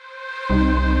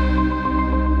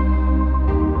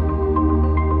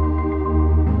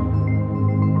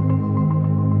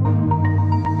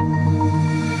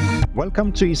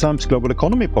Welcome to ISAM's Global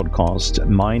Economy podcast.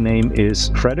 My name is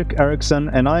Fredrik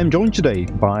Erixon and I am joined today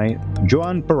by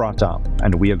Joan Barata,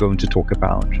 and we are going to talk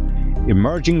about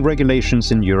emerging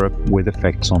regulations in Europe with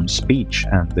effects on speech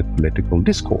and the political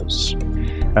discourse.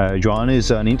 Joan is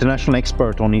an international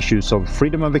expert on issues of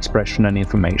freedom of expression and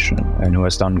information, and who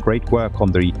has done great work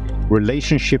on the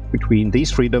relationship between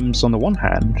these freedoms on the one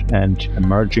hand and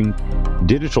emerging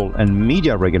digital and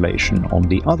media regulation on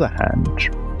the other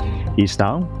hand. He's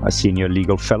now a senior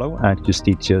legal fellow at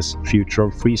Justitia's Future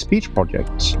of Free Speech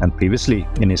project, and previously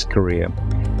in his career,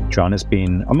 Joan has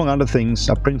been, among other things,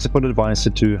 a principal advisor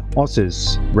to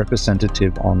OSCE's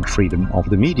representative on freedom of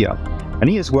the media, and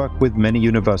he has worked with many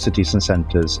universities and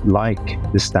centers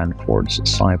like the Stanford's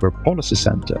Cyber Policy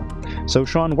Center. So,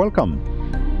 Joan, welcome.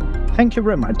 Thank you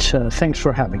very much. Thanks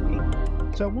for having me.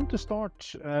 So I want to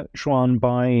start, Joan,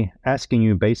 by asking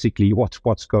you basically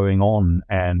what's going on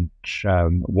and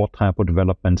what type of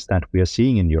developments that we are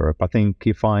seeing in Europe. I think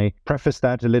if I preface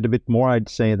that a little bit more, I'd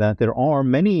say that there are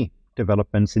many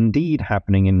developments indeed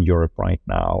happening in Europe right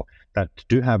now that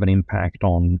do have an impact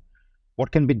on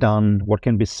what can be done, what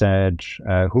can be said,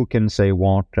 who can say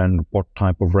what, and what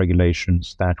type of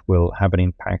regulations that will have an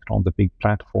impact on the big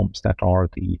platforms that are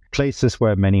the places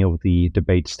where many of the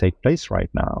debates take place right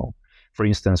now. For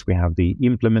instance, we have the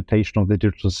implementation of the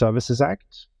Digital Services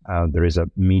Act. There is a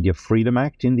Media Freedom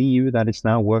Act in the EU that is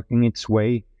now working its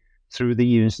way through the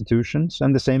EU institutions.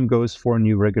 And the same goes for a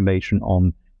new regulation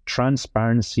on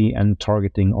transparency and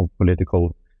targeting of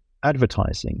political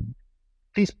advertising.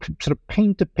 Please sort of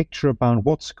paint a picture about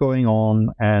what's going on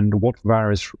and what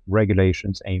various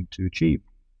regulations aim to achieve.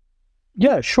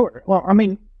 Yeah, sure. Well,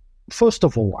 first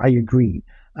of all, I agree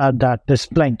that there's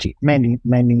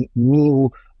many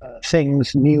new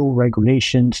things, new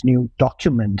regulations, new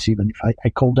documents, even if I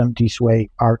call them this way,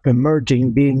 are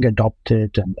emerging, being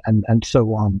adopted, and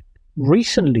so on.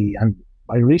 Recently, and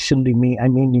by recently I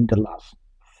mean in the last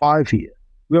 5 years,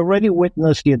 we already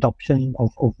witnessed the adoption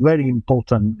of very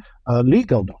important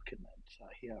legal documents.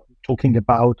 Here, talking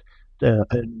about the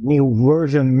new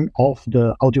version of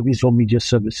the Audiovisual Media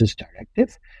Services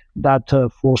Directive that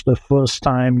for the first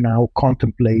time now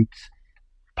contemplates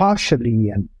partially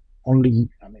and only,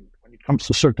 when it comes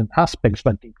to certain aspects,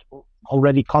 but it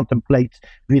already contemplates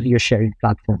video sharing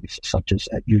platforms such as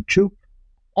YouTube.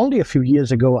 Only a few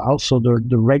years ago, also,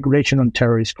 the regulation on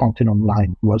terrorist content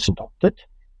online was adopted.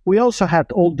 We also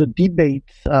had all the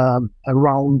debates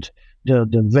around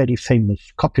the very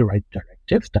famous copyright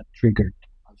directive that triggered,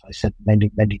 as I said,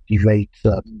 many debates,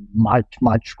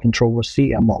 much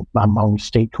controversy among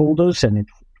stakeholders, and it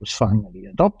was finally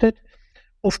adopted.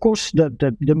 Of course,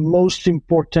 the most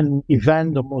important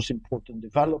event, the most important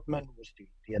development was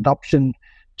the adoption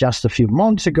just a few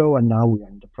months ago, and now we are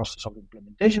in the process of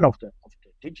implementation of the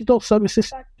Digital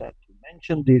Services Act that you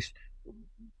mentioned, this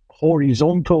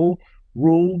horizontal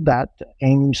rule that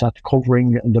aims at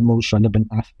covering the most relevant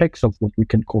aspects of what we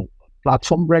can call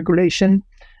platform regulation.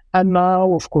 And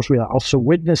now, of course, we are also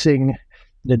witnessing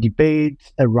the debate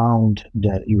around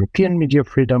the European Media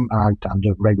Freedom Act and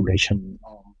the regulation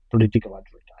on political advertising.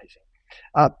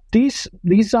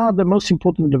 These are the most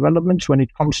important developments when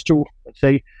it comes to, let's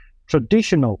say,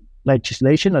 traditional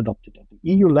legislation adopted at the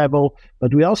EU level,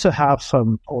 but we also have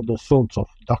some other sorts of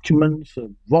documents,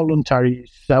 voluntary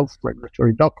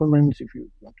self-regulatory documents, if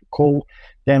you want to call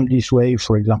them this way.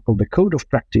 For example, the Code of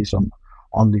Practice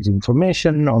on this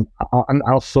information, and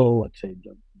also, let's say,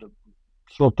 the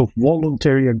sort of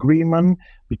voluntary agreement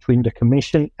between the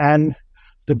Commission and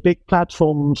the big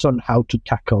platforms on how to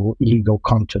tackle illegal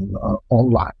content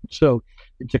online. So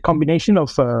it's a combination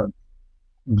of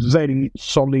very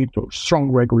solid or strong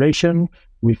regulation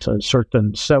with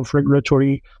certain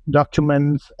self-regulatory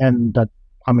documents, and that,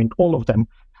 all of them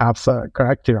have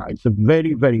characterized a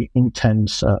very, very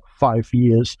intense 5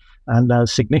 years and a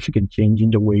significant change in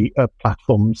the way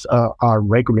platforms are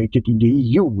regulated in the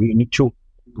EU. We need to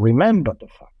remember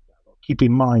keep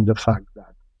in mind the fact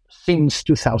that since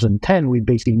 2010, we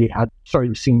basically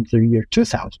since the year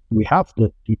 2000, we have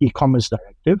the e-commerce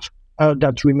directive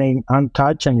that remained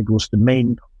untouched, and it was the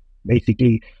main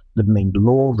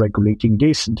law regulating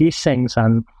these things.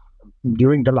 And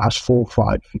during the last 4 or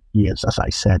 5 years, as I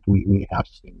said, we have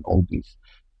seen all these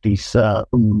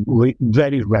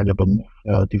very relevant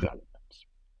developments.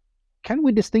 Can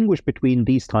we distinguish between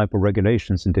these type of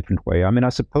regulations in different way? I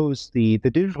suppose the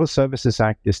Digital Services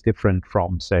Act is different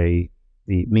from, say,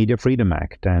 the Media Freedom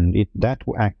Act, and that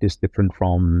act is different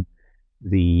from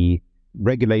the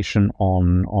regulation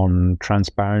on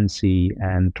transparency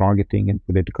and targeting and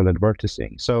political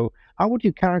advertising. So how would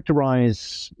you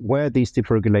characterize where these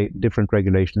different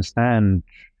regulations stand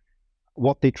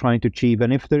what they're trying to achieve,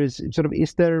 and if there is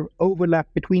is there overlap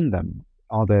between them?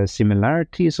 Are there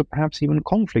similarities or perhaps even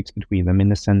conflicts between them in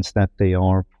the sense that they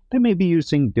may be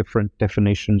using different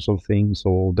definitions of things,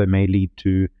 or they may lead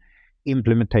to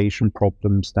implementation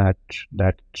problems that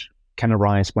can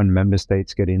arise when member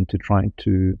states get into trying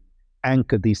to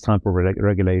anchor these type of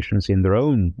regulations in their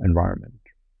own environment?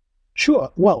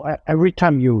 Sure. Well, every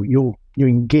time you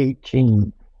engage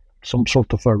in some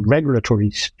sort of a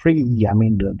regulatory spree, I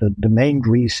mean, the main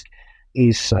risk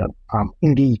is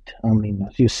indeed, I mean,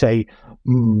 as you say,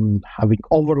 having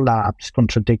overlaps,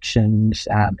 contradictions,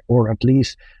 and or at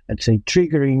least, let's say,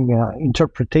 triggering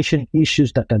interpretation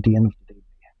issues that at the end of the day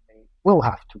will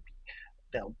have to be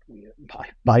dealt with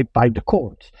by the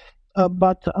courts.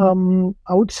 But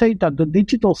I would say that the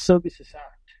Digital Services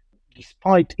Act,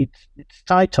 despite its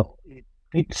title,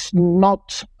 it's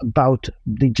not about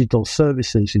digital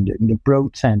services in the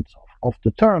broad sense of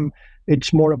the term.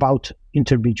 It's more about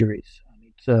intermediaries.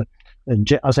 It's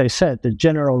as I said, the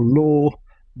general law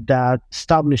that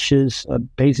establishes a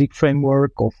basic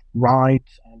framework of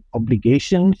rights and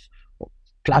obligations of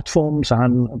platforms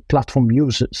and platform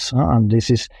users. And this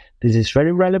is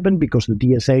very relevant because the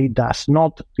DSA does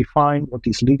not define what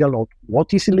is legal or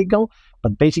what is illegal,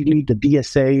 but basically the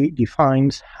DSA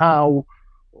defines how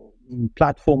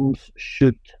platforms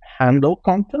should handle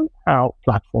content, how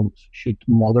platforms should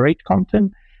moderate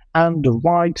content, and the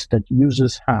rights that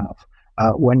users have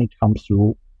when it comes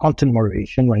to content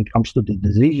moderation, when it comes to the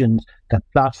decisions that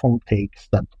platform takes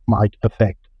that might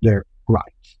affect their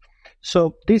rights.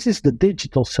 So this is the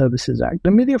Digital Services Act.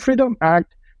 The Media Freedom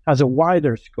Act has a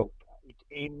wider scope. It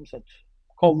aims at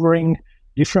covering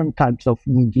different types of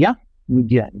media in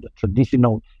the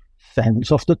traditional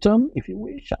sense of the term, if you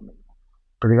wish. I mean,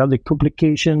 periodic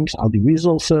publications,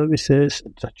 audiovisual services,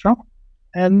 etc.,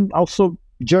 and also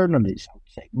journalists, I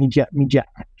would say, media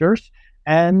actors,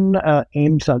 and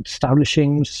aims at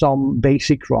establishing some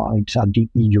basic rights at the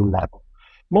EU level.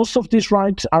 Most of these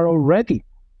rights are already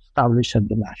established at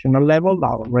the national level,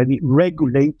 are already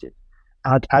regulated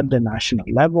at the national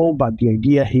level, but the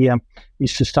idea here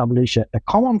is to establish a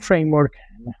common framework.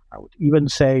 And I would even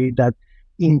say that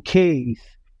in case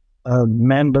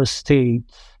member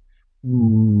states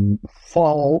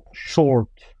fall short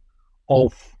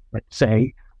of, let's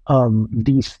say,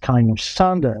 these kind of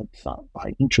standards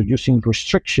by introducing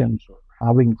restrictions or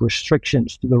having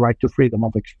restrictions to the right to freedom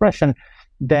of expression,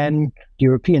 then the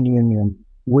European Union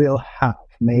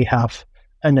may have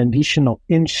an additional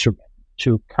instrument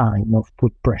to kind of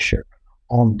put pressure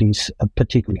on these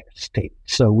particular states.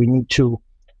 So we need to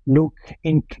look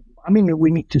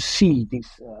we need to see this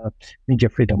Media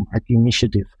Freedom Act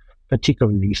initiative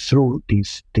particularly through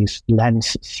these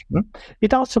lenses.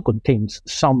 It also contains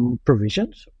some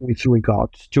provisions with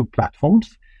regards to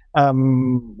platforms.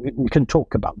 We can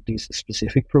talk about these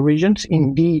specific provisions.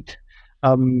 Indeed,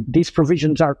 these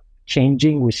provisions are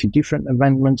changing. We see different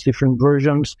amendments, different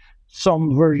versions.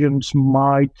 Some versions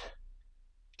might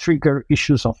trigger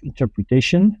issues of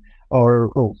interpretation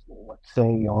or let's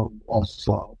say,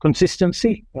 of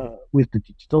consistency with the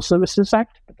Digital Services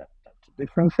Act, but that's a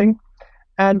different thing.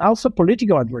 And also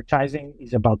political advertising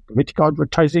is about political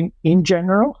advertising in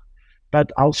general,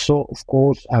 but also, of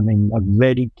course, a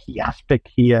very key aspect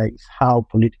here is how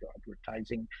political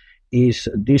advertising is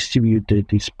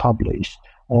distributed, is published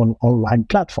on online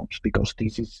platforms, because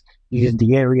this is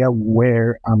the area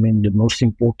where, the most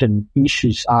important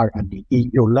issues are at the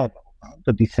EU level,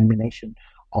 the dissemination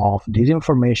of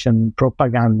disinformation,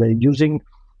 propaganda,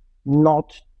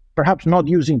 perhaps not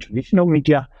using traditional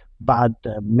media, but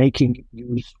making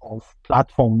use of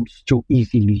platforms to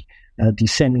easily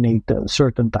disseminate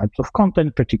certain types of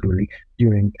content, particularly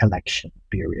during election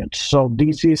periods. So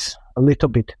this is a little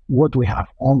bit what we have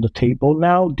on the table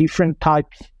now, different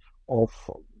types of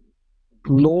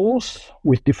laws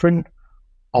with different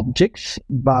objects,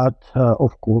 but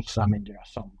of course, there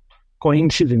are some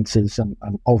coincidences and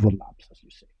overlaps, as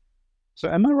you say. So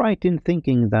am I right in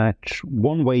thinking that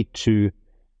one way to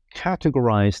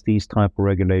categorize these type of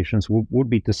regulations would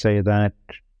be to say that,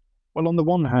 well, on the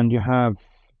one hand, you have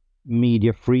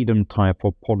media freedom type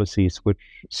of policies, which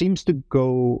seems to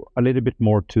go a little bit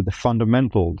more to the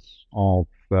fundamentals of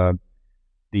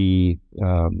the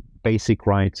basic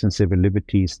rights and civil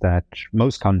liberties that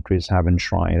most countries have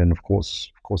enshrined, and of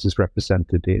course is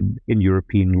represented in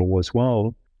European law as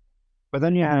well. But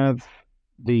then you have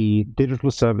the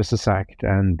Digital Services Act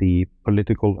and the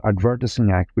Political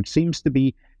Advertising Act, which seems to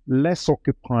be less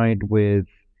occupied with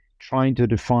trying to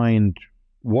define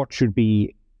what should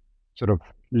be sort of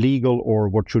legal or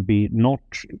what should be not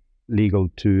legal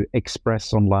to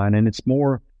express online. And it's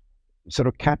more sort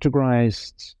of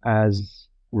categorized as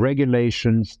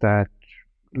regulations that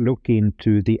look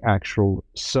into the actual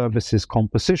services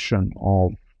composition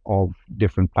of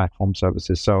different platform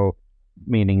services. So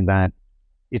meaning that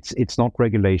it's not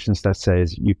regulations that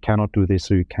says you cannot do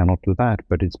this or you cannot do that,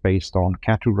 but it's based on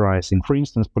categorizing, for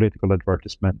instance, political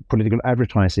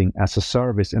advertising as a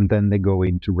service, and then they go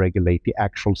in to regulate the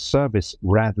actual service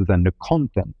rather than the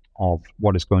content of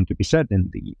what is going to be said in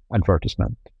the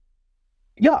advertisement.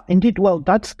 Yeah, indeed. Well,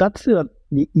 that's the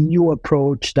EU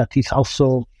approach that is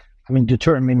also,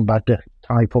 determined by the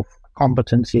type of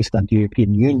competencies that the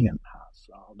European Union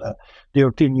has. The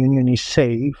European Union is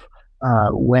safe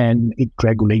when it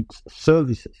regulates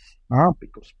services,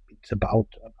 because it's about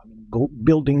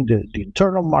building the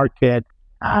internal market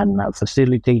and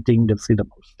facilitating the freedom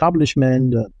of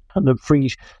establishment, the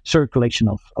free circulation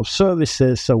of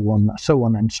services, so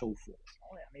on and so forth.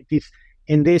 And it is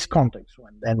in this context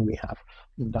when then we have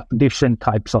different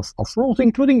types of rules,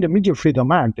 including the Media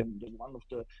Freedom Act. And one of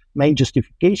the main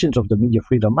justifications of the Media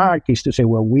Freedom Act is to say,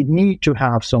 well, we need to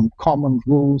have some common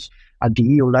rules at the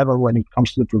EU level when it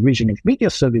comes to the provision of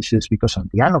media services, because at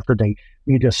the end of the day,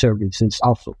 media services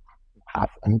also have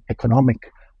an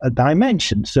economic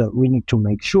dimension. So we need to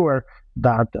make sure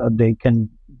that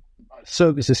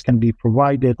services can be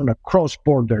provided on a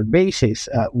cross-border basis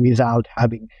without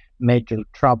having major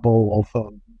trouble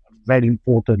of very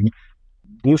important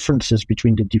differences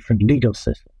between the different legal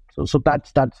systems. So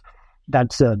that's the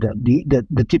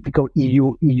typical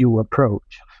EU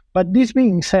approach. But this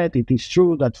being said, it is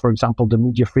true that, for example, the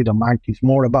Media Freedom Act is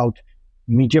more about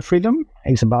media freedom.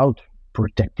 It's about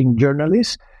protecting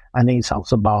journalists, and it's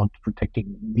also about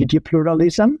protecting media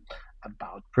pluralism,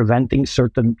 about preventing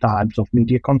certain types of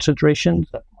media concentrations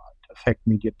that might affect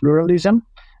media pluralism.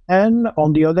 And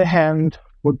on the other hand,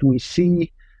 what we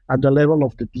see at the level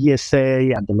of the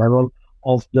DSA, at the level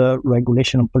of the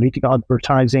regulation of political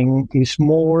advertising, is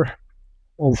more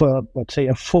of a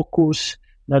focus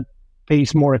that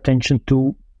pays more attention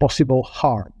to possible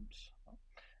harms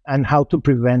and how to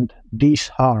prevent these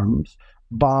harms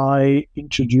by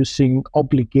introducing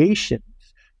obligations,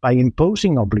 by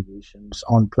imposing obligations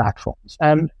on platforms.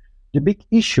 And the big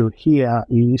issue here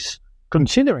is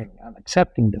considering and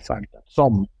accepting the fact that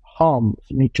some harms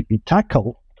need to be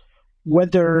tackled,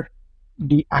 whether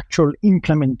the actual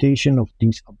implementation of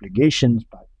these obligations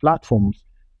by platforms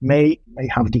may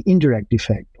have the indirect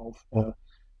effect of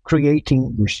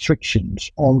creating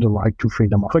restrictions on the right to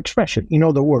freedom of expression. In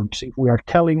other words, if we are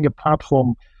telling a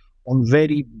platform on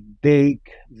very vague,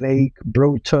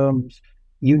 broad terms,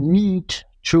 you need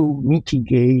to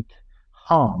mitigate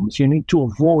harms, you need to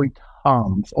avoid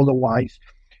harms, otherwise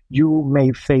you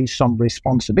may face some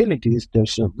responsibilities.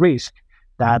 There's a risk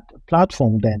that a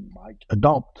platform then might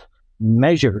adopt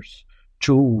measures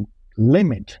to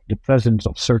limit the presence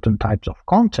of certain types of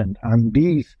content, and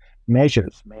these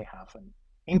measures may have an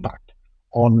impact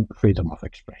on freedom of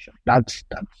expression. That's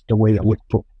the way I would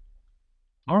put it.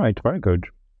 All right, very good.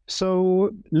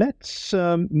 So let's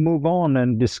move on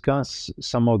and discuss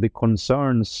some of the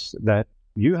concerns that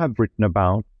you have written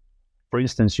about. For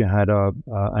instance, you had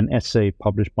an essay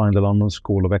published by the London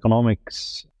School of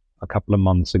Economics a couple of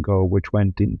months ago, which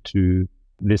went into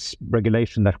this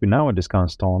regulation that we now have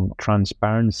discussed on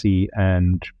transparency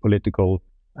and political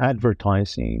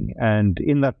advertising. And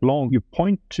in that blog, you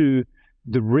point to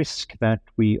the risk that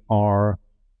we are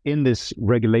in this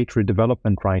regulatory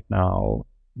development right now,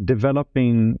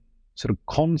 developing sort of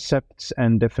concepts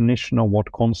and definition of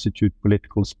what constitute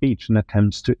political speech and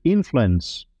attempts to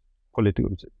influence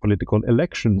political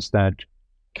elections that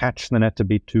catch the net a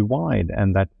bit too wide,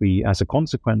 and that we, as a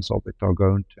consequence of it, are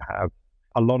going to have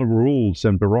a lot of rules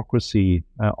and bureaucracy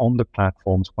on the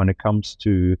platforms when it comes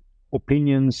to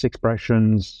opinions,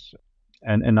 expressions,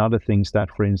 and other things that,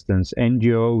 for instance,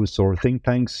 NGOs or think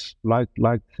tanks like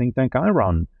the think tank I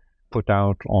run put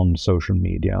out on social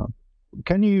media.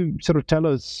 Can you sort of tell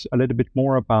us a little bit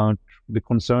more about the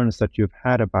concerns that you've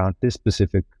had about this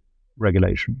specific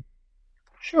regulation?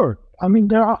 Sure. I mean,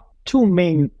 there are two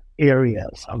main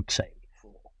areas, I would say,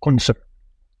 for concern.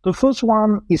 The first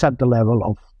one is at the level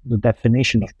of the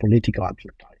definition of political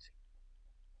advertising.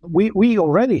 We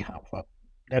already have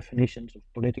definitions of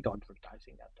political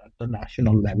advertising at the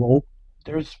national level.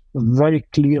 There's a very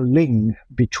clear link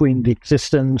between the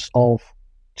existence of,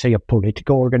 say, a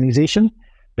political organization,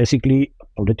 basically a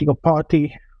political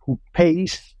party who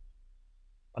pays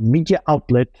a media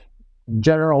outlet in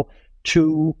general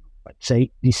to, let's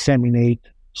say, disseminate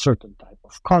certain type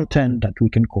of content that we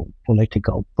can call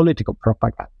political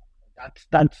propaganda.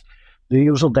 That's the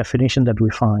usual definition that we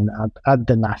find at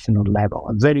the national level.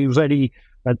 A very, very,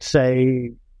 let's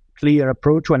say, clear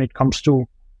approach when it comes to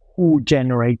who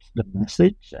generates the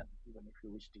message, and even if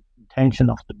you wish, the intention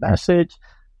of the message,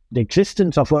 the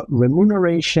existence of a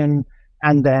remuneration,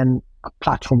 and then a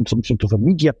platform, some sort of a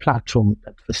media platform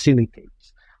that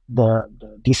facilitates the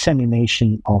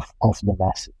dissemination of the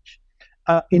message.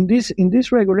 In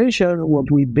this regulation,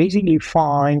 what we basically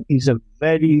find is a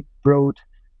very broad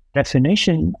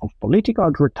definition of political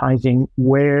advertising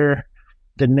where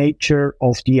the nature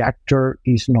of the actor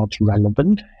is not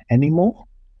relevant anymore.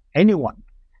 Anyone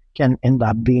can end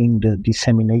up being the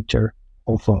disseminator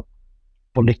of a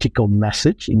political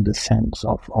message in the sense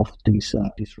of this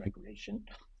regulation.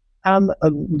 And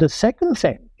the second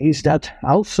thing is that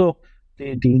also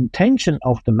the intention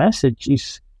of the message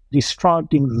is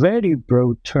described in very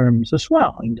broad terms as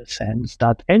well, in the sense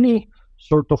that any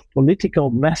sort of political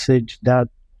message that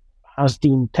has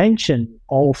the intention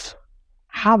of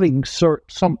having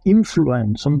some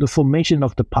influence on the formation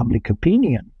of the public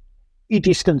opinion, it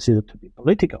is considered to be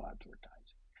political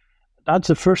advertising. That's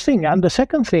the first thing. And the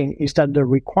second thing is that the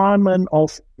requirement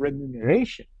of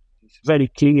remuneration is very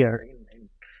clear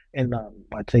in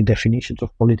let's say, definitions of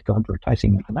political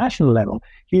advertising at the national level.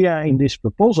 Here in this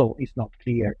proposal, it's not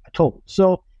clear at all.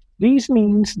 So this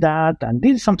means that, and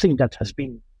this is something that has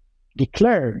been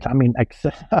declared,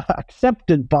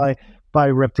 accepted by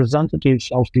representatives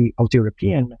of the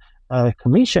European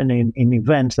Commission in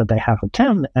events that I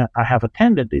have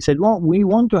attended. They said, well, we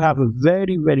want to have a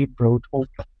very, very broad,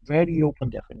 very open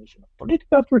definition of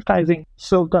political advertising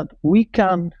so that we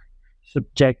can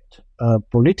subject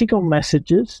political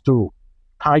messages to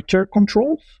tighter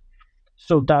controls,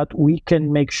 so that we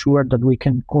can make sure that we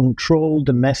can control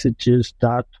the messages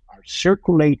that are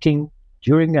circulating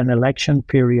during an election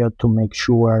period, to make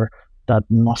sure that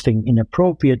nothing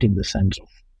inappropriate in the sense of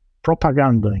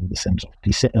propaganda, in the sense of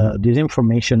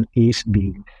disinformation, is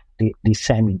being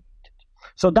disseminated.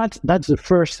 So that's the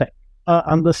first thing.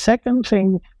 And the second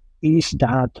thing is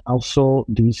that also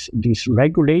this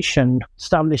regulation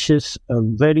establishes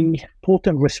very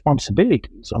important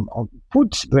responsibilities,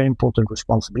 puts very important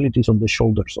responsibilities on the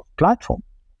shoulders of platform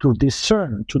to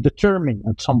determine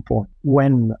at some point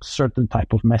when certain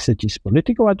type of message is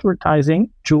political advertising,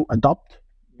 to adopt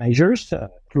measures,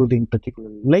 including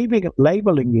particularly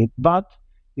labeling it. But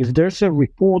if there's a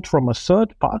report from a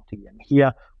third party, and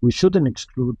here we shouldn't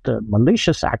exclude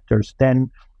malicious actors,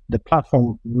 then the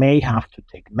platform may have to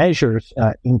take measures,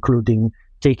 including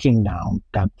taking down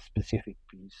that specific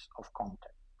piece of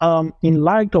content. In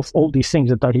light of all these things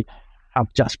that I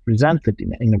have just presented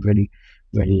in a very,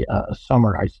 very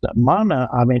summarized manner,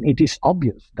 it is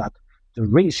obvious that the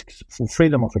risks for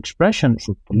freedom of expression,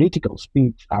 for political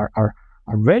speech, are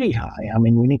very high.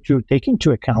 We need to take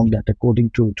into account that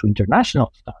according to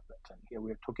international standards, and here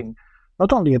we're talking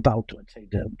not only about, let's say,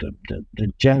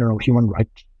 the general human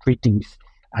rights treaties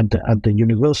at the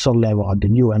universal level, at the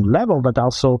UN level, but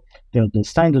also the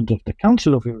standards of the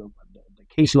Council of Europe, the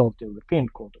case law of the European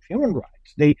Court of Human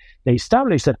Rights. They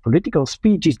establish that political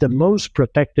speech is the most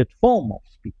protected form of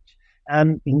speech.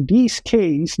 And in this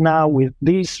case, now with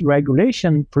this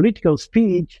regulation, political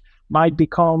speech might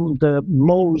become the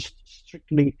most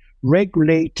strictly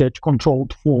regulated,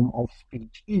 controlled form of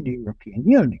speech in the European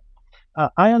Union.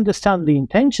 I understand the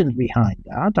intentions behind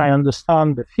that. I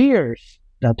understand the fears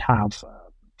that have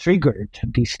triggered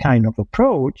this kind of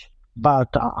approach, but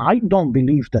I don't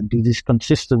believe that this is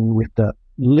consistent with the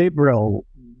liberal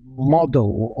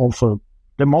model of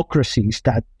democracies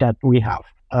that we have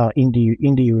in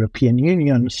the European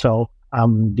Union. So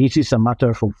this is a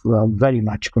matter of very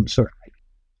much concern.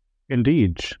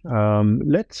 Indeed.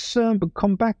 Let's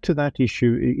come back to that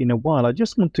issue in a while. I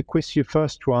just want to quiz you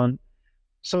first, Joan.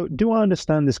 So do I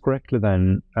understand this correctly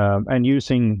then? And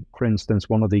using, for instance,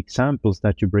 one of the examples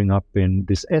that you bring up in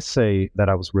this essay that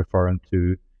I was referring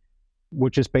to,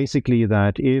 which is basically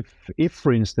that if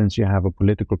for instance, you have a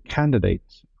political candidate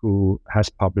who has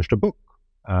published a book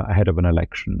ahead of an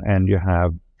election, and you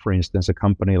have, for instance, a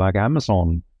company like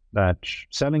Amazon that's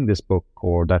selling this book,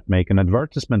 or that make an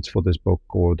advertisements for this book,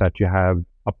 or that you have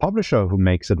a publisher who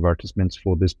makes advertisements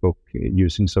for this book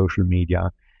using social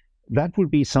media, that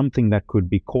would be something that could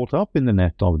be caught up in the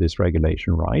net of this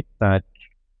regulation, right? That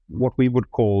what we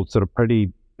would call sort of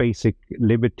pretty basic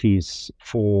liberties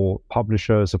for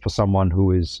publishers or for someone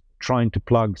who is trying to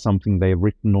plug something they've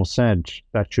written or said,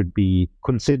 that should be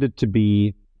considered to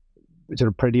be sort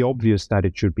of pretty obvious that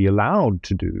it should be allowed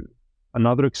to do.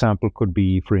 Another example could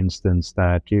be, for instance,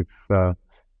 that if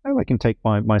I can take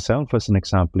myself as an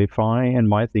example, if I and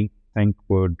my think tank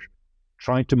would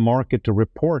try to market a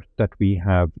report that we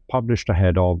have published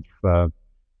ahead of the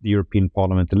European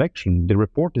Parliament election, the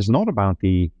report is not about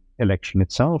the election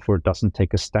itself, or doesn't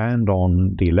take a stand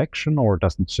on the election, or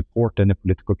doesn't support any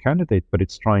political candidate, but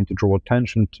it's trying to draw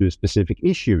attention to specific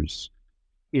issues.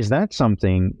 Is that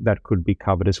something that could be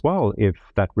covered as well if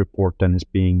that report then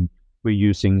we're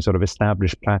using sort of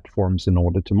established platforms in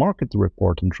order to market the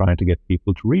report and trying to get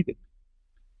people to read it?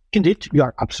 Indeed, you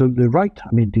are absolutely right.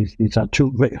 I mean, these are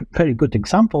two very, very good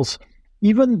examples.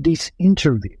 Even this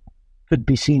interview could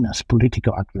be seen as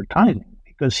political advertising,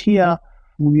 because here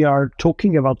we are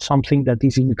talking about something that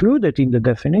is included in the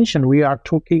definition. We are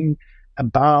talking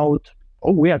about,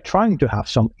 we are trying to have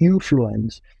some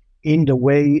influence in the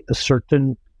way a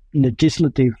certain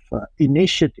legislative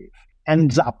initiative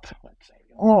ends up, let's say,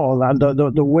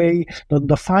 the way,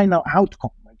 the final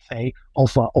outcome, let's say,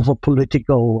 of a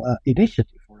political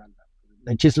initiative or a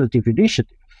legislative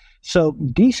initiative. So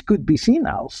this could be seen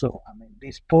also. I mean,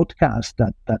 this podcast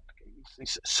that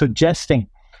is suggesting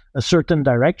a certain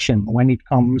direction when it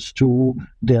comes to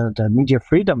the Media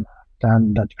Freedom Act,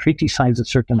 and that criticizes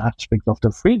certain aspects of the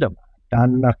Freedom Act.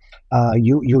 And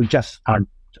you just are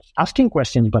just asking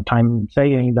questions, but I'm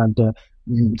saying that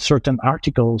certain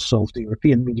articles of the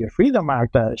European Media Freedom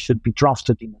Act should be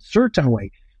drafted in a certain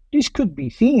way. This could be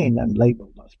seen and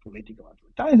labeled as political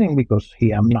advertising, because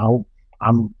here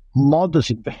I'm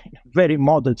modest in very, very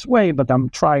modest way, but I'm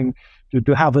trying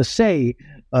to have a say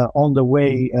on the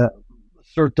way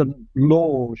certain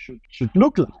law should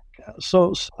look like.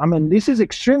 So, I mean, this is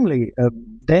extremely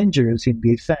dangerous in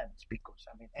this sense, because,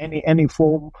 I mean, any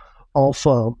form of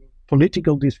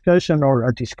political discussion, or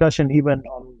a discussion even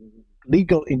on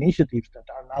legal initiatives that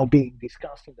are now being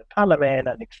discussed in the parliament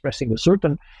and expressing a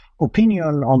certain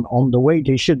opinion on the way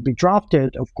they should be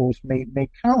drafted, of course, may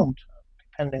count,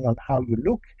 depending on how you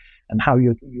look and how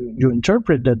you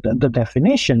interpret the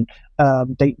definition.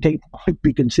 They might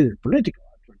be considered political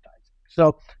advertising.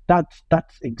 So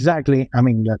that's exactly, I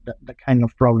mean, the kind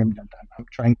of problem that I'm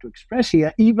trying to express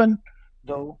here, even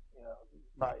though,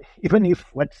 even if,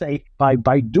 let's say,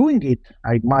 by doing it,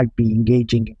 I might be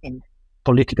engaging in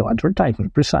political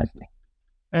advertising, precisely.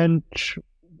 And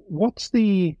what's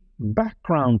the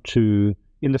background to,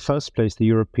 in the first place, the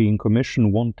European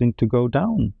Commission wanting to go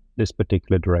down this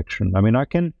particular direction? I mean, I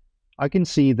can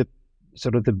see the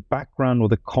sort of the background or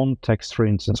the context, for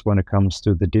instance, when it comes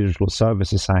to the Digital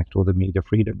Services Act or the Media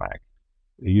Freedom Act.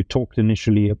 You talked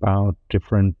initially about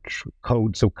different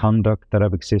codes of conduct that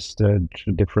have existed,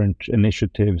 different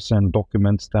initiatives and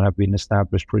documents that have been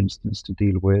established, for instance, to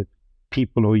deal with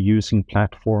people who are using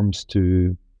platforms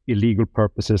to illegal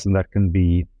purposes, and that can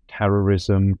be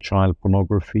terrorism, child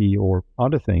pornography, or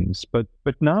other things. But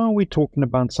now we're talking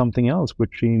about something else,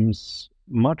 which seems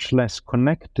much less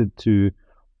connected to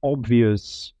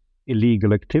obvious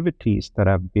illegal activities that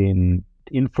have been,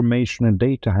 information and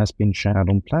data has been shared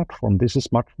on platform. This is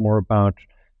much more about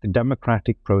the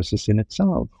democratic process in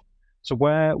itself. So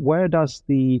where does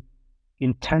the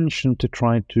intention to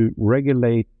try to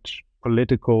regulate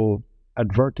political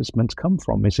advertisements come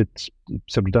from? Is it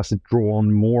sort of, does it draw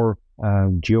on more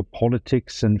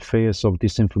geopolitics and fears of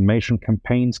disinformation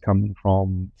campaigns coming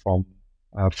from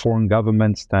foreign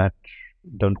governments that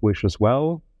don't wish us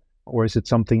well, or is it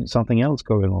something else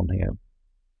going on here?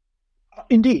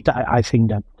 Indeed, I think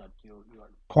that you're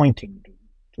pointing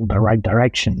to the right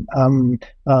direction.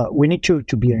 We need to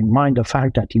bear in mind the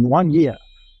fact that in 1 year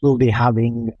we'll be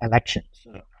having elections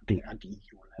at the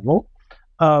EU level,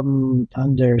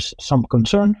 and there's some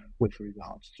concern with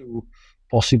regards to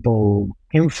possible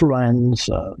influence,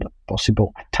 the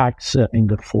possible attacks in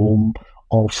the form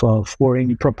of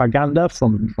foreign propaganda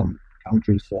from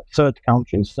countries, third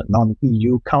countries,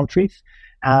 non-EU countries,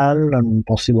 and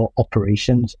possible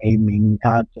operations aiming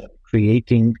at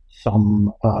creating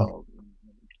some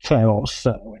chaos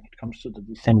when it comes to the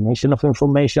dissemination of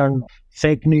information,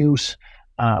 fake news,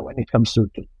 when it comes to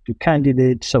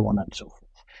candidates, so on and so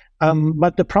forth.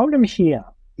 But the problem here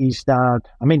is that,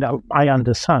 I mean, I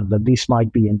understand that this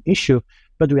might be an issue,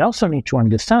 but we also need to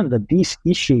understand that this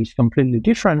issue is completely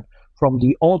different from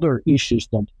the other issues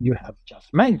that you have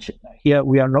just mentioned. Here,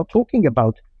 we are not talking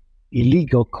about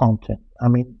illegal content. I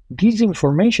mean,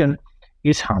 disinformation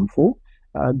is harmful.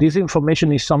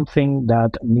 Disinformation is something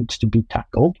that needs to be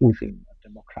tackled within a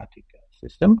democratic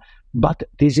system, but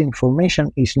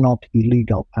disinformation is not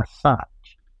illegal as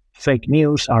such. Fake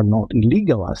news are not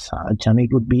illegal as such, and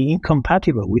it would be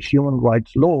incompatible with human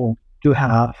rights law to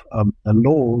have a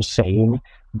law saying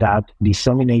that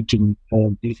disseminating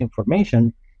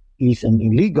disinformation is an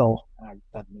illegal act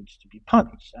that needs to be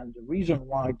punished. And the reason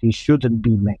why this shouldn't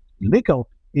be made illegal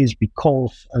is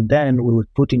because then we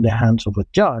would put in the hands of a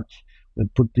judge, we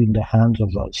put in the hands of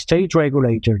a state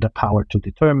regulator the power to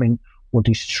determine what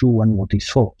is true and what is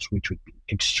false, which would be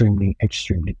extremely,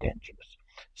 extremely dangerous.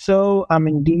 So, I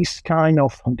mean,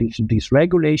 this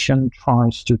regulation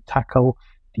tries to tackle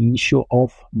the issue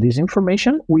of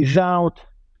disinformation without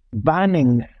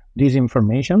banning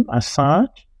disinformation as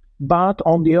such, but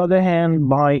on the other hand,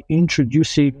 by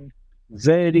introducing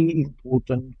very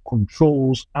important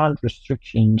controls and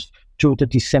restrictions to the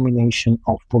dissemination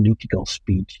of political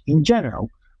speech in general,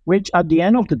 which at the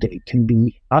end of the day can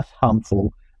be as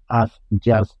harmful as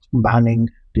just banning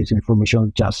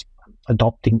disinformation, just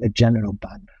adopting a general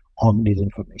ban on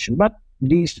disinformation. But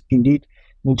this indeed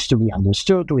needs to be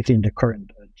understood within the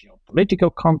current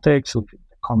geopolitical context, within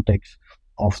the context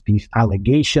of these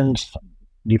allegations,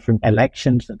 different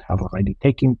elections that have already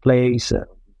taken place, of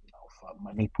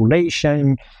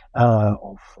manipulation,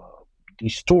 of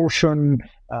distortion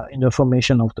in the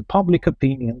formation of the public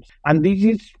opinions. And this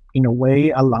is in a way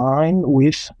aligned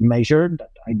with measure that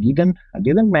I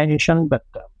didn't mention, but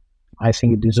I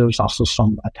think it deserves also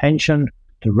some attention.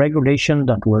 The regulation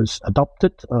that was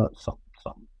adopted some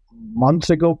months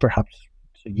ago, perhaps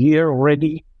a year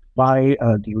already, by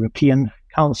the European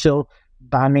Council,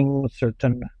 banning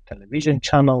certain television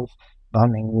channels,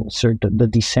 banning the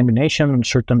dissemination of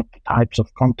certain types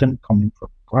of content coming from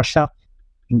Russia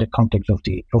in the context of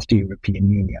the European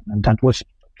Union. And that was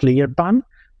a clear ban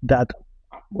that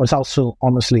was also,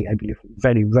 honestly, I believe,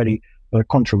 very, very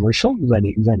controversial,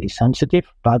 very, very sensitive.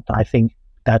 But I think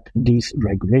that this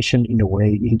regulation, in a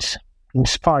way, is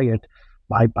inspired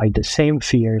by the same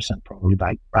fears and probably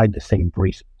by the same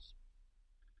reasons.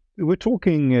 We were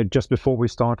talking just before we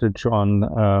started, Joan,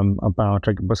 about,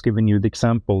 I was giving you the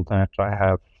example that I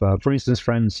have, for instance,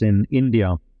 friends in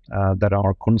India that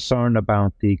are concerned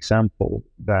about the example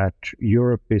that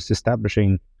Europe is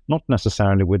establishing, not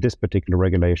necessarily with this particular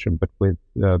regulation, but with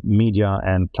media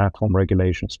and platform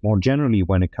regulations more generally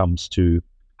when it comes to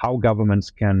how governments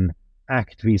can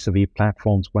act vis-a-vis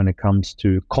platforms when it comes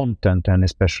to content and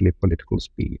especially political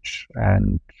speech.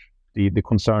 And the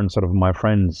concerns sort of my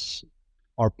friends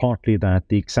are partly that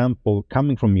the example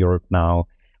coming from Europe now,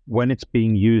 when it's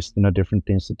being used in a different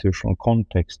institutional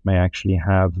context, may actually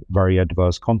have very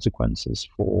adverse consequences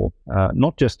for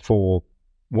not just for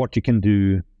what you can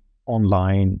do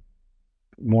online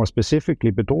more specifically,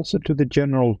 but also to the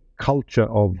general culture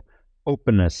of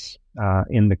openness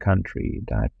in the country,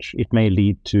 that it may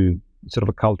lead to sort of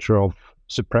a culture of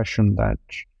suppression that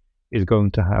is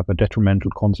going to have a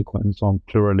detrimental consequence on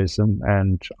pluralism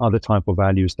and other type of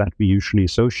values that we usually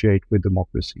associate with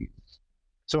democracies.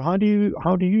 So how do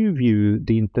you view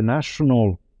the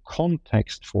international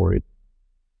context for it?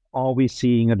 Are we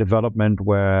seeing a development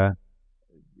where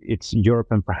it's Europe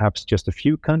and perhaps just a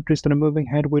few countries that are moving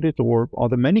ahead with it, or are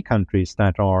there many countries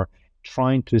that are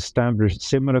trying to establish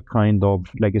similar kind of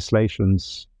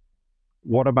legislations?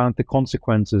 What about the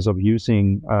consequences of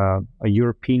using a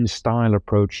European-style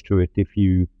approach to it if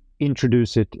you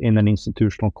introduce it in an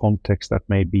institutional context that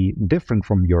may be different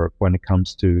from Europe when it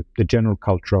comes to the general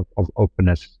culture of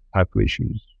openness type of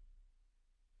issues?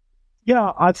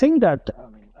 Yeah, I think that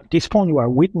at this point we are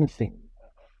witnessing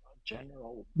a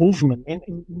general movement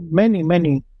in many,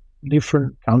 many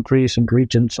different countries and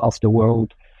regions of the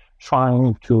world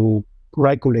trying to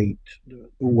regulate the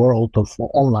world of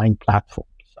online platforms.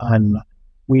 And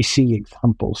we see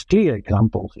clear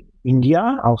examples in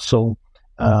India. Also,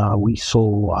 we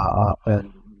saw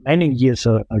many years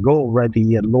ago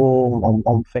already a law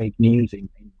on fake news in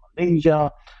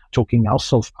Malaysia, talking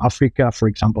also of Africa, for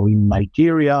example, in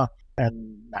Nigeria,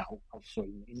 and now also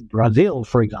in Brazil,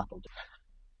 for example.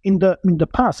 In the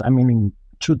past, I mean, in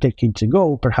 2 decades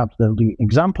ago, perhaps the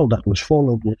example that was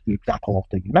followed was the example of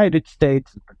the United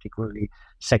States, particularly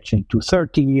Section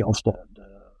 230 of the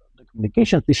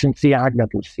Communications Decency Act, that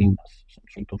was seen as some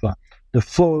sort of the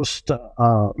first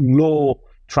law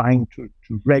trying to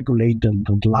regulate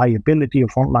the liability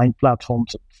of online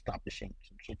platforms, establishing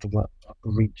some sort of a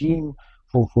regime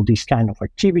for this kind of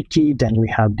activity. Then we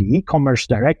had the e-commerce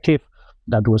directive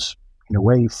that was, in a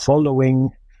way, following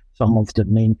some of the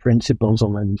main principles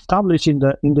already established in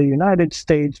the United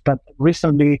States. But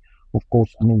recently, of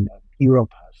course, I mean,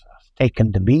 Europe has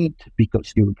taken the lead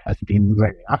because Europe has been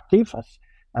very active,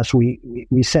 as we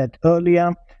said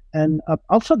earlier, and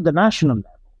also at the national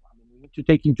level. I mean, we need to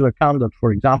take into account that,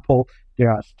 for example,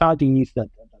 there are studies that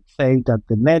say that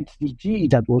the NetzDG,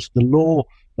 that was the law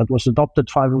that was adopted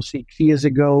 5 or 6 years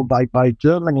ago by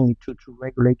Germany to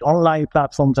regulate online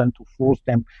platforms and to force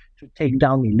them to take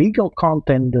down illegal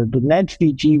content, the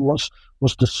NetzDG was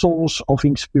the source of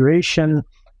inspiration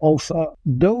of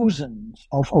dozens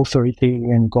of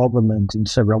authoritarian governments in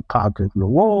several parts of the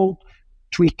world,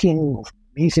 tweaking,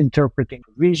 misinterpreting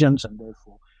provisions, and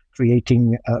therefore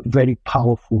creating very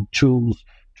powerful tools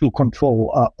to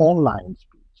control online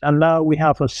speech. And now we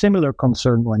have a similar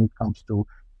concern when it comes to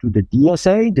the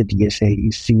DSA. The DSA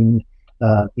is seen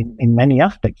in many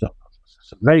aspects of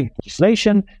it's a very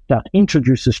legislation that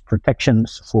introduces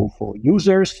protections for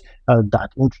users, that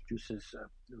introduces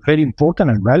very important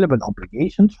and relevant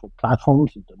obligations for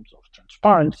platforms in terms of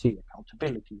transparency,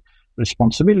 accountability,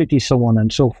 responsibility, so on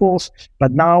and so forth.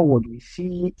 But now what we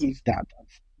see is that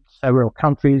several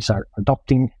countries are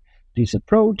adopting this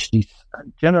approach, this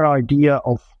general idea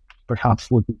of perhaps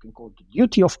what we can call the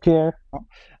duty of care,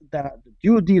 the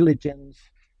due diligence,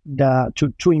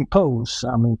 to impose,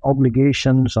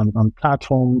 obligations on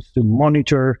platforms to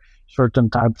monitor certain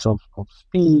types of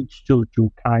speech, to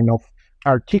kind of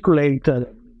articulate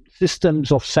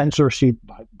systems of censorship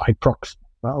by proxy,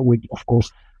 which of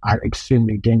course are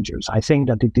extremely dangerous. I think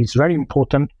that it is very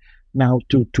important now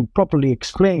to properly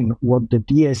explain what the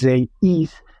DSA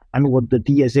is and what the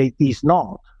DSA is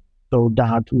not, so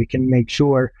that we can make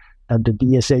sure that the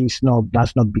DSA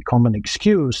does not become an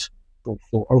excuse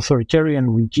for authoritarian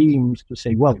regimes to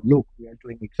say, well, look, we are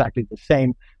doing exactly the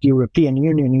same the European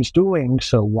Union is doing,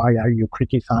 so why are you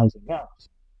criticizing us?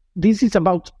 This is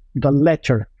about the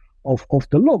letter of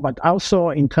the law, but also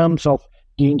in terms of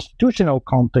the institutional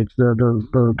context,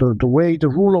 the way the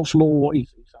rule of law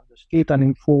is understood and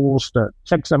enforced, the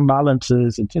checks and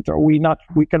balances, etc. We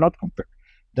cannot compare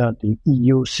the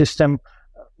EU system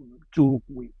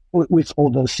with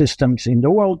other systems in the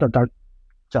world that are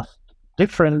just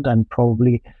different, and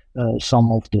probably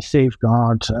some of the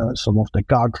safeguards, some of the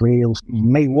guardrails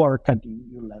may work at the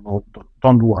EU level, but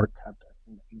don't work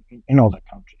in other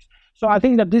countries. So I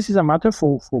think that this is a matter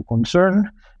for concern.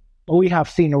 We have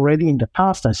seen already in the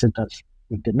past, I said that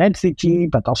with the NetCG,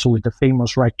 but also with the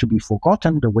famous right to be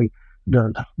forgotten, the way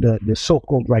the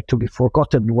so-called right to be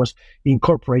forgotten was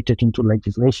incorporated into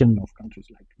legislation of countries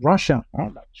like Russia.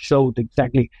 That showed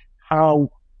exactly how,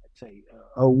 let's say,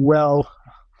 a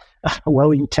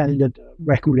well-intended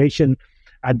regulation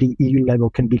at the EU level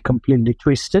can be completely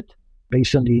twisted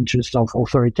based on the interests of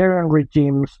authoritarian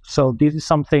regimes. So this is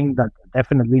something that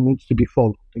definitely needs to be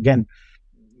followed. Again,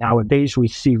 nowadays we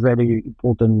see very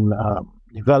important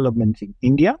developments in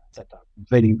India that are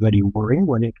very, very worrying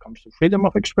when it comes to freedom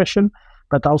of expression,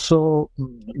 but also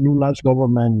Lula's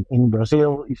government in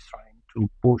Brazil is trying to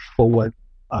push forward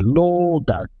a law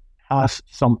that has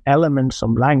some elements,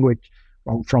 some language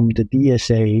from the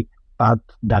DSA, but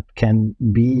that can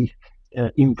be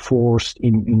enforced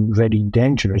in very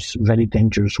dangerous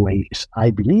ways, I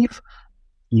believe,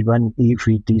 even if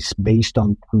it is based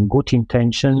on good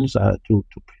intentions to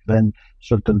prevent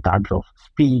certain types of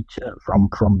speech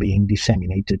from being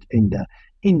disseminated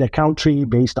in the country,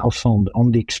 based also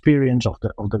on the experience of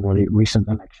the very recent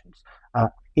elections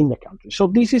in the country. So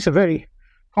this is a very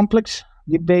complex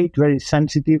debate, very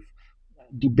sensitive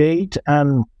debate,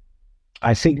 and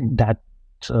I think that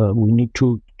we need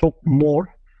to talk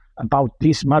more about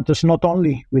these matters, not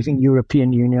only within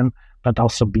European Union, but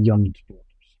also beyond its borders.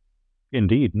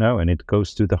 Indeed, no, and it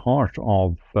goes to the heart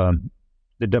of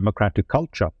the democratic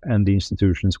culture and the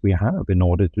institutions we have in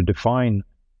order to define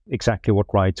exactly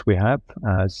what rights we have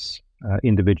as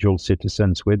individual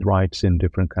citizens with rights in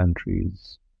different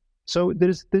countries. So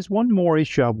there's one more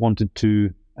issue I wanted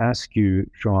to ask you,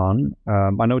 Joan.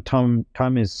 I know time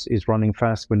is running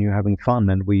fast when you're having fun,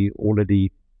 and we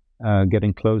already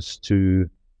getting close to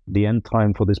the end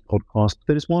time for this podcast.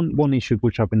 There is one issue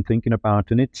which I've been thinking about,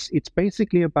 and it's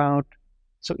basically about,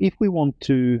 so if we want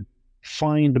to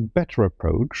find a better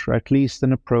approach, or at least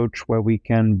an approach where we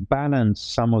can balance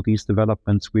some of these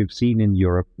developments we've seen in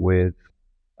Europe with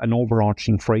an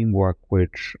overarching framework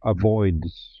which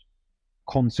avoids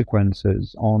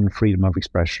consequences on freedom of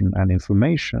expression and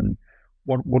information,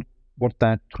 what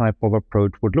that type of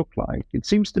approach would look like. It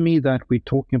seems to me that we're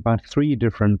talking about three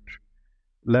different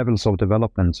levels of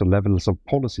developments or levels of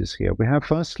policies here. We have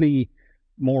firstly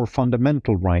more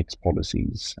fundamental rights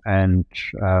policies, and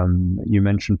you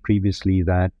mentioned previously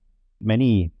that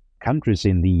many countries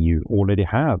in the EU already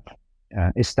have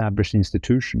established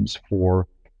institutions for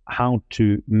how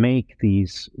to make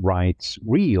these rights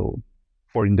real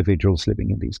for individuals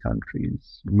living in these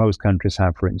countries. Most countries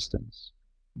have, for instance,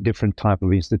 different type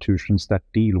of institutions that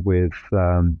deal with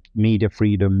media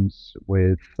freedoms,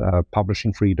 with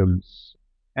publishing freedoms,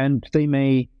 and they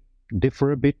may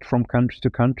differ a bit from country to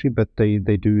country, but they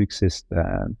do exist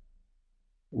there.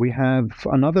 We have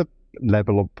another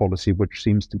level of policy which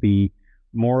seems to be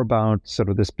more about sort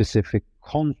of the specific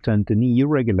content in EU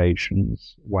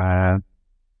regulations, where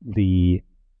the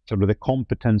sort of the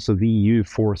competence of the EU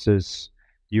forces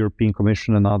the European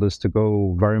Commission and others to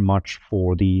go very much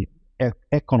for the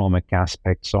economic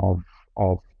aspects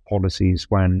of policies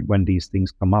when these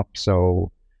things come up.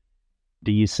 So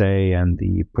DSA and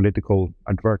the political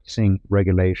advertising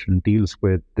regulation deals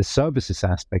with the services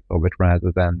aspect of it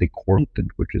rather than the content,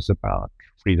 which is about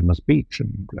freedom of speech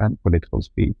and political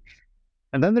speech.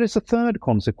 And then there is a third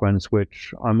consequence,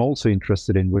 which I'm also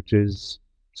interested in, which is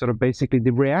sort of basically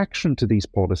the reaction to these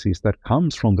policies that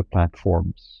comes from the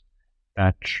platforms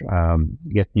that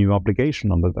get new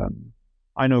obligation under them.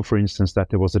 I know, for instance, that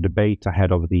there was a debate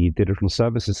ahead of the Digital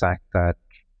Services Act that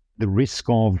the risk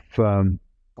of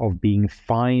being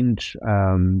fined,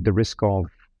 the risk of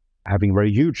having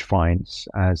very huge fines,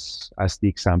 as the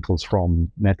examples from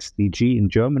NetzDG in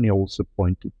Germany also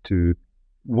pointed to,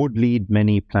 would lead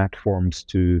many platforms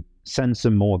to censor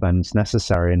more than is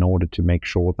necessary in order to make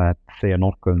sure that they are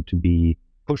not going to be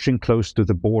pushing close to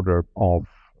the border of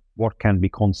what can be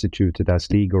constituted as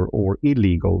legal or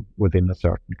illegal within a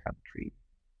certain country.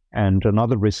 And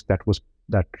another risk that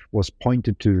was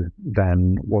pointed to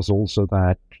then was also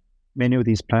that many of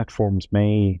these platforms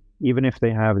may, even if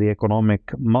they have the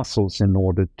economic muscles in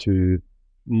order to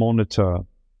monitor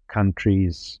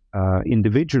countries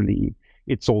individually,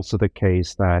 it's also the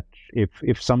case that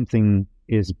if something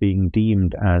is being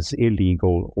deemed as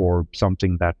illegal or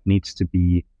something that needs to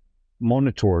be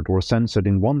monitored or censored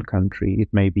in one country, it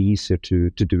may be easier to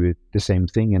do it the same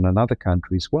thing in another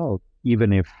country as well,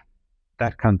 even if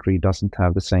that country doesn't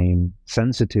have the same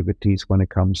sensitivities when it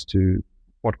comes to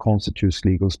what constitutes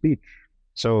legal speech.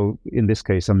 So in this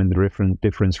case, I mean, the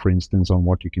difference, for instance, on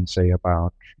what you can say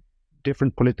about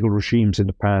different political regimes in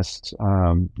the past,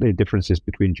 the differences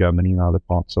between Germany and other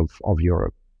parts of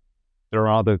Europe. There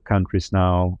are other countries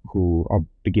now who are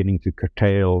beginning to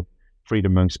curtail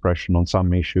freedom of expression on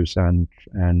some issues.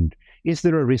 And is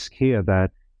there a risk here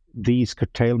that these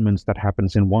curtailments that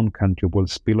happens in one country will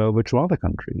spill over to other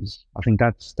countries? I think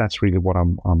that's really what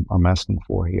I'm asking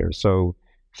for here. So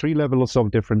 3 levels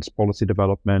of different policy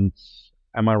developments.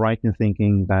 Am I right in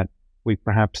thinking that we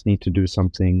perhaps need to do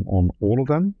something on all of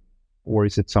them? Or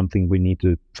is it something we need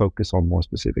to focus on more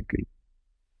specifically?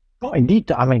 Oh,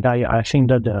 indeed. I mean, I think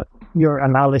that your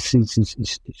analysis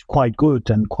is quite good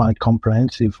and quite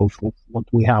comprehensive of what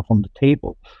we have on the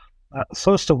table.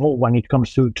 First of all, when it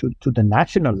comes to the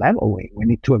national level, we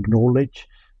need to acknowledge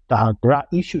that there are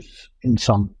issues in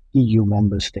some EU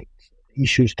member states,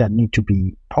 issues that need to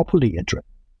be properly addressed.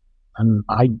 And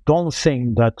I don't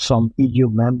think that some EU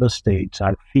member states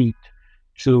are fit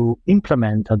to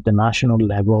implement at the national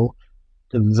level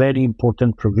the very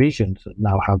important provisions that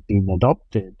now have been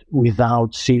adopted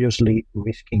without seriously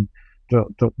risking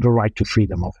the right to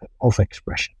freedom of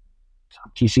expression.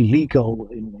 It is illegal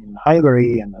in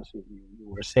Hungary, and as you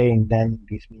were saying, then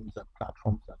this means that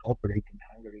platforms that operate in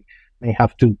Hungary may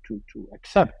have to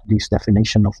accept this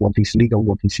definition of what is legal,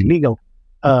 what is illegal,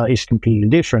 is completely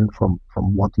different from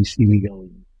what is illegal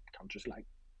in countries like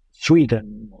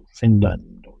Sweden or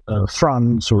Finland or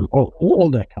France or all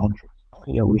the countries.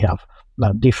 Here we have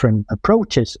different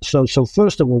approaches. So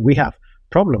first of all, we have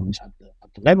problems at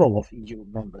the level of EU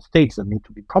member states that need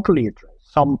to be properly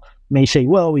addressed. Some may say,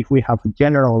 well, if we have a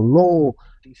general law,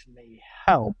 this may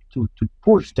help to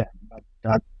push them, but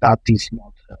that is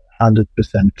not 100%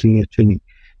 clear to me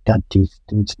that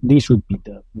this would be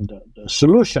the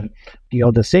solution. The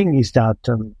other thing is that,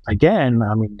 again,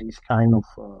 I mean, this kind of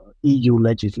EU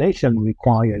legislation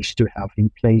requires to have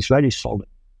in place very solid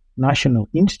national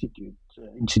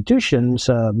institutions,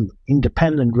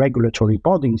 independent regulatory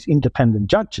bodies, independent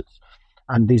judges.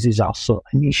 And this is also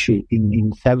an issue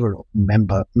in several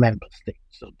member states.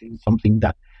 So this is something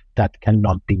that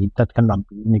cannot be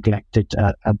neglected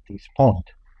at this point.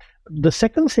 The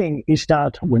second thing is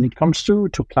that when it comes to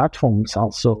platforms,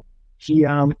 also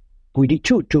here we need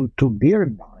to bear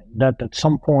in mind that at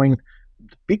some point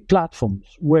the big platforms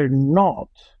were not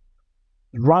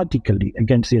radically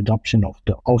against the adoption of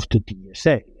the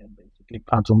DSA. And basically,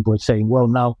 platforms were saying, well,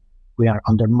 now we are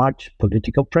under much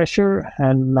political pressure,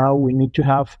 and now we need to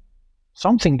have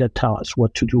something that tells us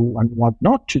what to do and what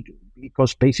not to do.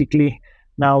 Because basically,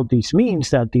 now this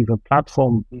means that if a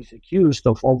platform is accused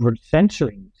of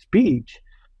over-censoring speech,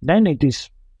 then it is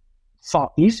far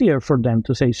easier for them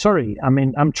to say, sorry, I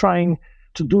mean, I'm trying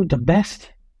to do the best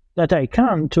that I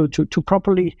can to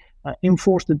properly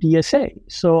enforce the DSA.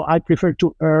 So I prefer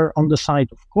to err on the side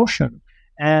of caution.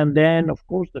 And then, of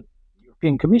course, the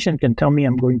European Commission can tell me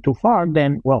I'm going too far.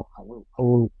 Then, well, I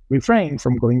will refrain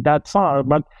from going that far.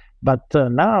 But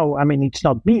now, I mean, it's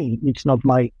not me. It's not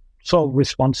my sole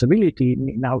responsibility.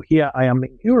 Now here I am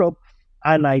in Europe,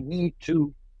 and I need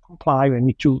to comply. I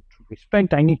need to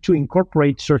respect. I need to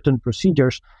incorporate certain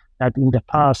procedures that in the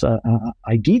past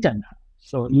I didn't have.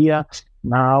 So here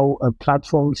now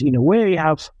platforms in a way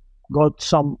have got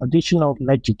some additional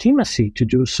legitimacy to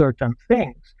do certain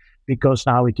things, because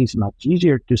now it is much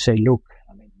easier to say, look,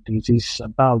 I mean, this is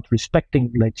about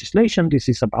respecting legislation. This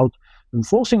is about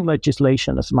enforcing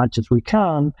legislation as much as we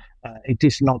can. It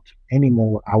is not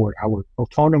anymore our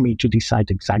autonomy to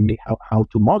decide exactly how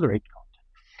to moderate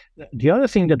content. The other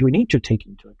thing that we need to take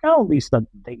into account is that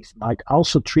this might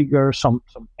also trigger some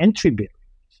entry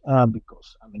barriers,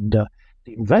 because I mean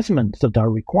the investments that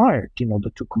are required in order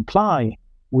to comply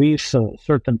with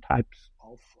certain types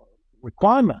of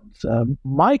requirements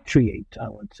might create, I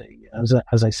would say,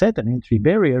 as I said, an entry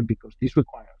barrier, because this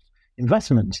requires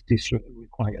investments, this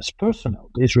requires personnel,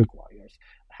 this requires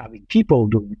having people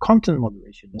doing content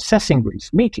moderation, assessing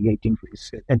risk, mitigating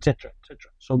risk, etc.,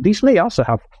 etc. So this may also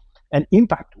have an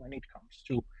impact when it comes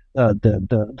to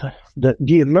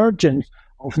the emergence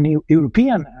of new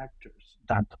European actors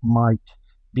that might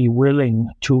be willing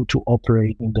to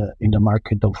operate in the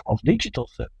market of digital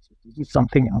services. This is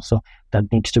something also that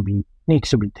needs to be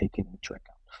taken into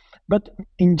account. But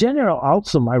in general,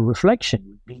 also my reflection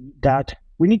would be that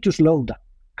we need to slow down,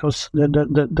 because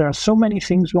there are so many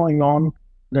things going on.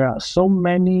 There are so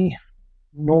many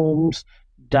norms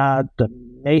that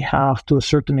may have, to a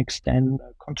certain extent,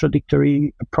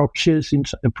 contradictory approaches in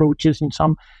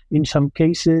some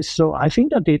cases. So I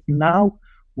think that now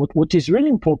what is really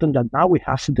important, that now we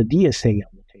have the DSA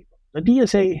on the table. The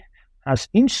DSA has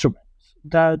instruments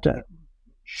that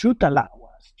should allow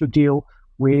us to deal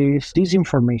with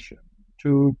disinformation,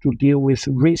 to deal with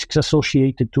risks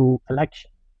associated to election,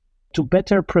 to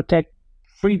better protect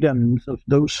freedoms of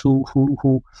those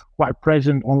who are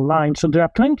present online. So there are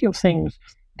plenty of things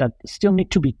that still need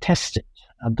to be tested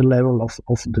at the level of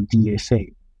the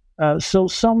DSA. So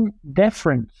some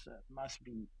deference must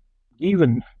be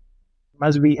given,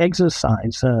 must be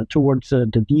exercised towards the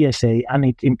DSA and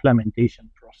its implementation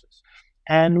process.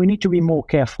 And we need to be more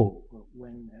careful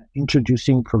when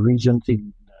introducing provisions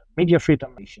in media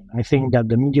freedom. I think that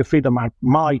the Media Freedom Act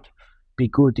might be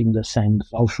good in the sense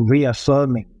of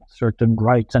reaffirming certain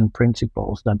rights and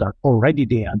principles that are already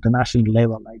there at the national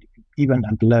level, even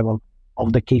at the level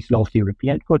of the case law of the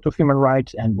European Court of Human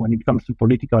Rights. And when it comes to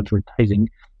political advertising,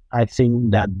 I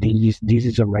think that this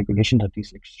is a regulation that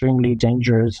is extremely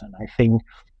dangerous, and I think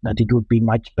that it would be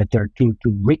much better to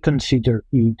reconsider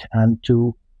it and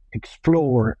to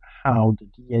explore how the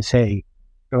DSA,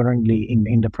 currently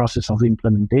in the process of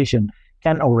implementation,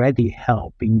 can already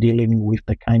help in dealing with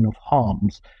the kind of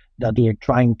harms that they are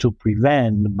trying to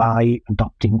prevent by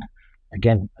adopting,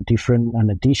 again, an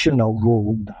additional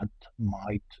rule that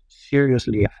might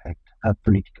seriously affect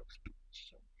political speech.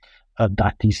 So,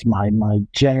 that is my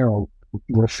general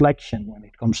reflection when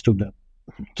it comes to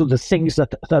the things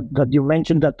that you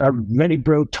mentioned, that are very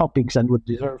broad topics and would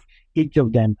deserve each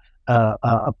of them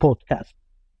a podcast.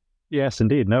 Yes,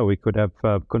 indeed. No, we could have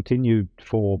continued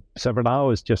for several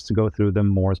hours just to go through them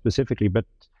more specifically, but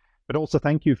also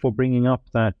thank you for bringing up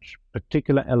that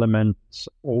particular element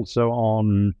also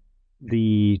on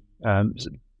the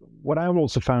what I've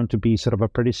also found to be sort of a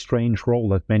pretty strange role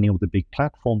that many of the big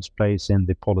platforms plays in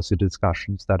the policy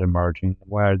discussions that are emerging,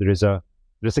 where there's a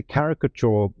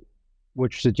caricature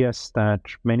which suggests that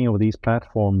many of these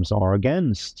platforms are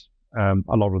against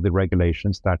a lot of the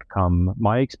regulations that come.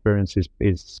 My experience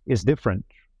is different.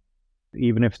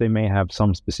 Even if they may have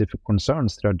some specific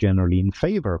concerns, they're generally in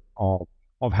favor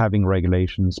of having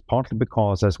regulations, partly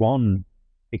because, as one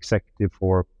executive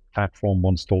for a platform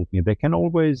once told me, they can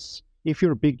always, if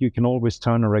you're big, you can always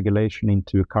turn a regulation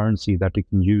into a currency that you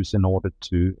can use in order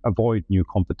to avoid new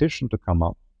competition to come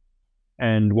up.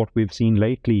 And what we've seen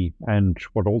lately, and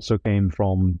what also came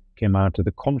out of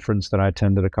the conference that I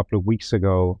attended a couple of weeks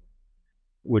ago,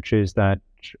 which is that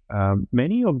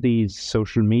many of these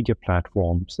social media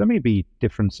platforms, there may be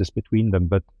differences between them,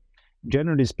 but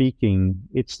generally speaking,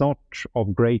 it's not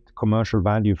of great commercial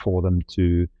value for them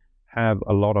to have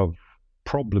a lot of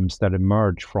problems that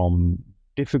emerge from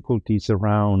difficulties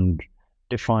around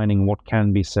defining what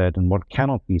can be said and what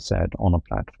cannot be said on a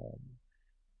platform.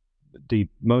 The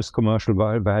most commercial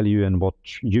value and what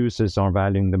users are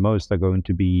valuing the most are going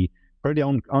to be pretty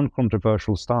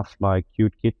uncontroversial stuff like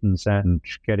cute kittens and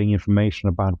getting information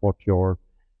about what your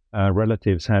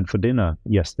relatives had for dinner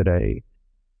yesterday.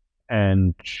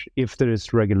 And if there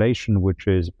is regulation which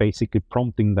is basically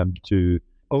prompting them to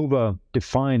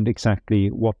over-define exactly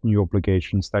what new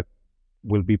obligations that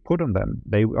will be put on them,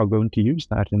 they are going to use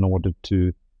that in order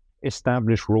to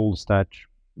establish rules that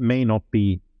may not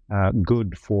be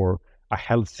good for a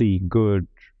healthy, good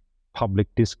public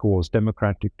discourse,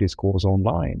 democratic discourse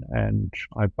online. And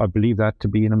I believe that to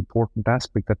be an important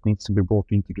aspect that needs to be brought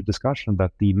into the discussion,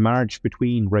 that the marriage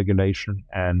between regulation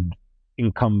and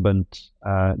incumbent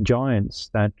giants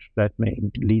that may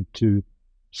lead to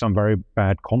some very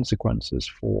bad consequences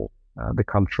for the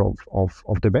culture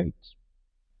of debate.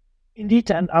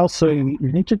 Indeed, and also you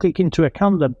need to take into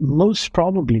account that most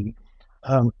probably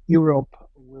Europe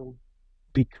will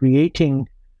be creating,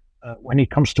 when it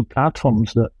comes to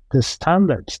platforms, the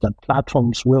standards that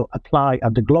platforms will apply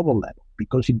at the global level,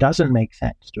 because it doesn't make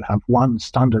sense to have one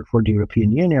standard for the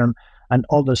European Union and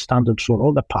other standards for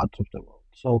other parts of the world.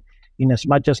 So in as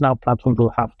much as now platforms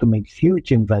will have to make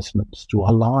huge investments to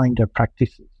align their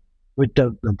practices with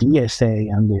the DSA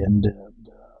and the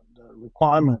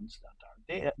requirements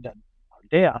that are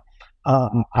there,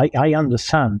 I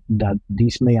understand that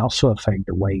this may also affect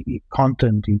the way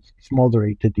content is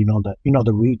moderated in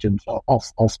other regions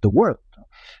of the world.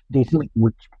 This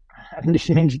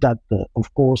means that,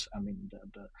 of course, I mean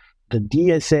the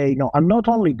DSA, and not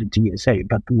only the DSA,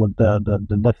 but what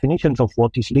the definitions of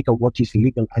what is legal, what is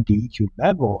illegal at the EU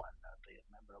level, and the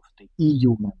member of the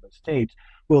EU member states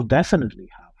will definitely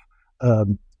have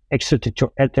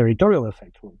extraterritorial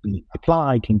effects will be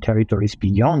applied in territories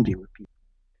beyond the European.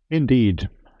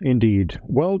 Indeed.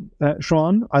 Well,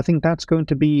 Joan, I think that's going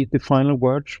to be the final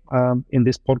word in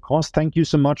this podcast. Thank you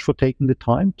so much for taking the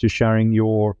time to sharing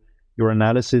your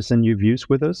analysis and your views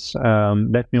with us.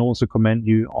 Let me also commend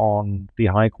you on the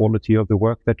high quality of the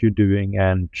work that you're doing,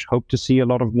 and hope to see a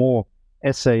lot of more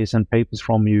essays and papers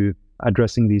from you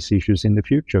addressing these issues in the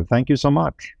future. Thank you so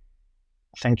much.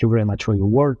 Thank you very much for your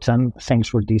words, and thanks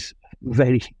for this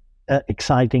very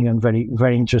exciting and very,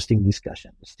 very interesting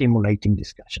discussion, stimulating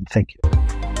discussion. Thank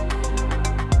you.